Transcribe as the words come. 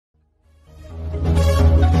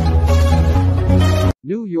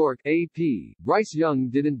New York, AP. Bryce Young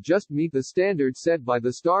didn't just meet the standard set by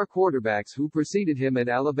the star quarterbacks who preceded him at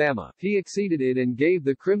Alabama, he exceeded it and gave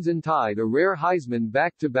the Crimson Tide a rare Heisman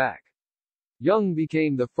back-to-back. Young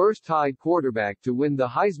became the first Tide quarterback to win the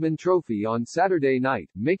Heisman Trophy on Saturday night,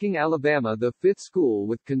 making Alabama the fifth school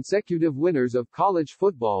with consecutive winners of college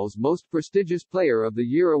football's most prestigious Player of the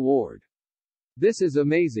Year award. "This is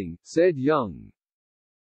amazing," said Young.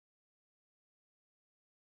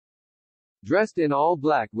 Dressed in all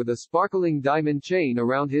black with a sparkling diamond chain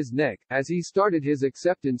around his neck, as he started his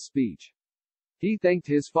acceptance speech. He thanked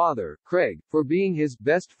his father, Craig, for being his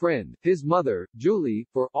best friend, his mother, Julie,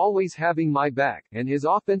 for always having my back, and his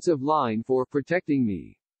offensive line for protecting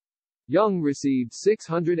me. Young received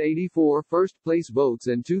 684 first-place votes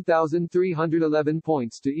and 2,311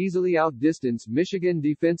 points to easily outdistance Michigan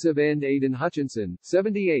defensive end Aiden Hutchinson,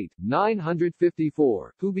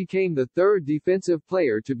 78,954, who became the third defensive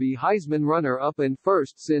player to be Heisman runner-up and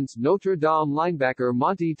first since Notre Dame linebacker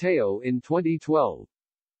Monty Te'o in 2012.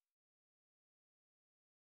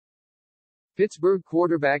 Pittsburgh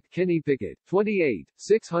quarterback Kenny Pickett,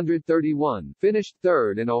 28,631, finished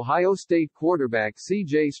third, and Ohio State quarterback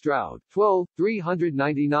C.J. Stroud,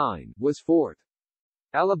 12,399, was fourth.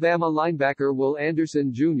 Alabama linebacker Will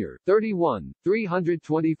Anderson Jr.,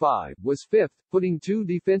 31,325, was fifth, putting two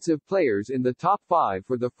defensive players in the top five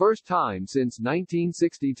for the first time since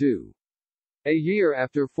 1962. A year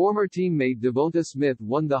after former teammate Devonta Smith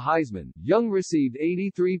won the Heisman, Young received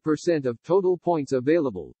 83% of total points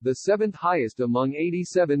available, the seventh highest among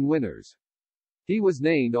 87 winners. He was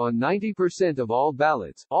named on 90% of all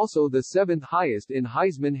ballots, also the seventh highest in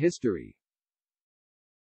Heisman history.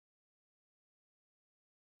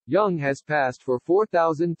 Young has passed for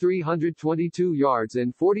 4,322 yards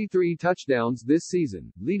and 43 touchdowns this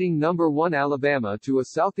season, leading number 1 Alabama to a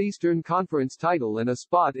Southeastern Conference title and a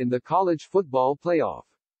spot in the college football playoff.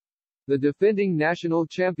 The defending national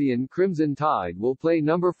champion Crimson Tide will play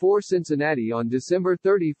number 4 Cincinnati on December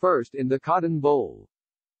 31 in the Cotton Bowl.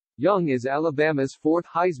 Young is Alabama's fourth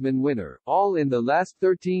Heisman winner, all in the last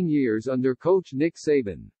 13 years under coach Nick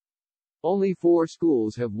Saban. Only 4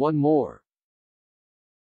 schools have won more.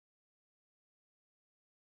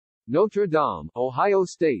 Notre Dame, Ohio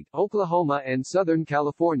State, Oklahoma and Southern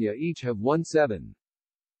California each have won 7.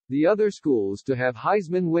 The other schools to have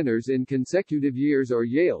Heisman winners in consecutive years are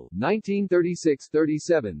Yale,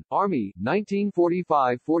 1936-37, Army,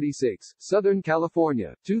 1945-46, Southern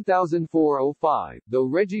California, 2004-05, though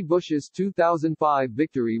Reggie Bush's 2005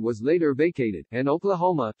 victory was later vacated, and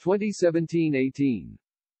Oklahoma, 2017-18.